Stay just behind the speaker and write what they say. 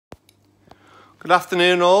Good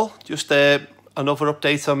afternoon all, just another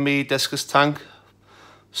update on me discus tank.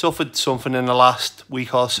 Suffered something in the last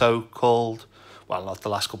week or so called, well not the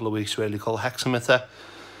last couple of weeks really, called Hexamita.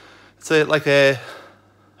 It's like a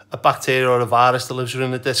bacteria or a virus that lives within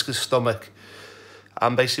the discus stomach,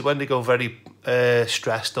 and basically when they go very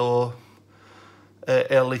stressed or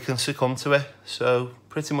ill they can succumb to it. So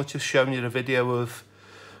pretty much just showing you the video of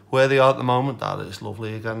where they are at the moment. That is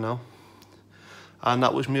lovely again now. And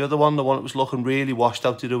that was my other one, the one that was looking really washed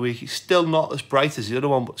out through the week. He's still not as bright as the other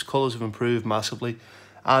one, but his colours have improved massively.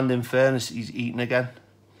 And in fairness, he's eating again,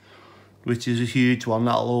 which is a huge one.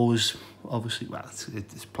 That'll always, obviously, well,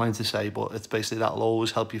 it's plain to say, but it's basically that'll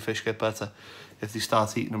always help your fish get better if they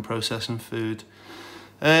start eating and processing food.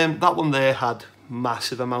 That one there had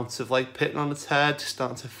massive amounts of like pitting on its head,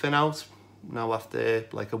 starting to thin out. Now after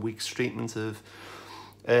like a week's treatment of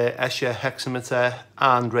Hexamita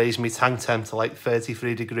and raised my tank temp to like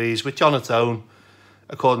 33 degrees, which on its own,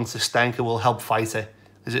 according to stendker, will help fight it.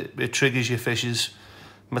 It triggers your fish's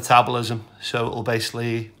metabolism, so it'll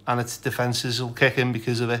basically, and its defences will kick in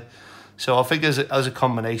because of it. So I think as a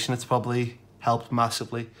combination, it's probably helped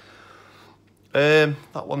massively. That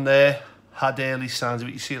one there had early signs of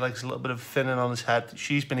it. You see like there's a little bit of thinning on his head.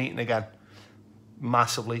 She's been eating again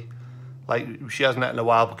massively. Like, she hasn't eaten in a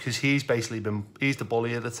while because he's basically he's the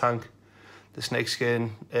bully of the tank. The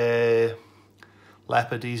snakeskin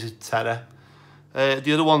leopard, he's a terror.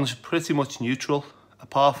 The other one's pretty much neutral,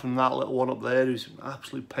 apart from that little one up there who's an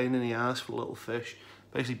absolute pain in the ass for a little fish.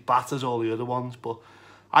 Basically batters all the other ones, but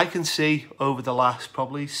I can see over the last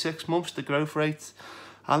probably 6 months the growth rate.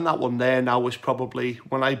 And that one there now was probably,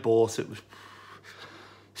 when I bought it, was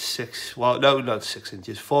 6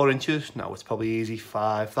 inches, 4 inches. Now it's probably easy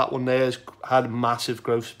 5. That one there has had a massive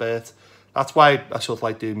growth spurt. That's why I sort of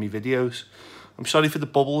like doing my videos. I'm sorry for the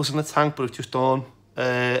bubbles in the tank, but I've just done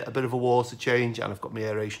a bit of a water change and I've got my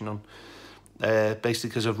aeration on. Basically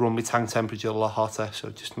because I've run my tank temperature a lot hotter, so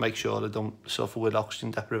just to make sure I don't suffer with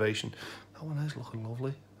oxygen deprivation. That one is looking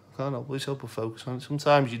lovely. I can't help myself but focus on it.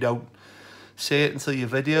 Sometimes you don't see it until you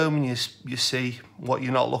video and you see what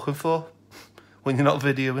you're not looking for when you're not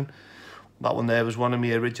videoing. That one there was one of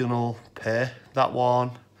my original pair. That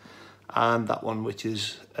one and that one, which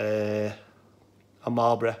is a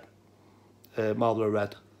Marlborough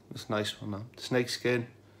Red. It's a nice one now. Snakeskin,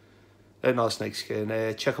 not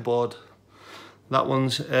snakeskin, checkerboard. That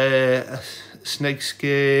one's a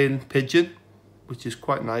snakeskin pigeon, which is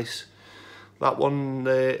quite nice. That one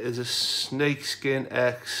is a snakeskin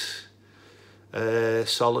X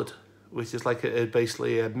solid, which is like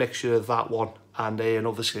basically a mixture of that one and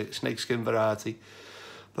another snakeskin variety.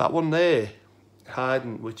 That one there,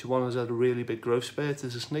 hiding, which one has had a really big growth spurt,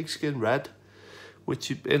 is a snakeskin red,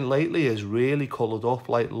 which in lately has really coloured up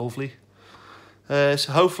like lovely. So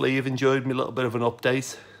hopefully you've enjoyed me little bit of an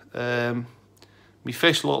update. My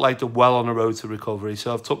fish look like they're well on the road to recovery,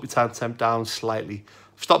 so I've took my tank temp down slightly.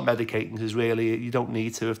 I've stopped medicating because really you don't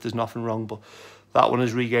need to if there's nothing wrong, but that one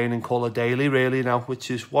is regaining colour daily really now, which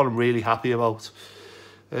is what I'm really happy about.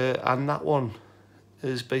 And that one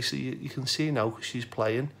is basically, you can see now because she's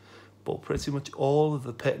playing, but pretty much all of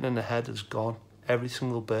the pitting in the head has gone, every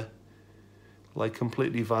single bit, like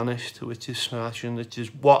completely vanished, which is smashing, which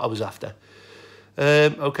is what I was after.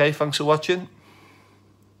 Okay, thanks for watching.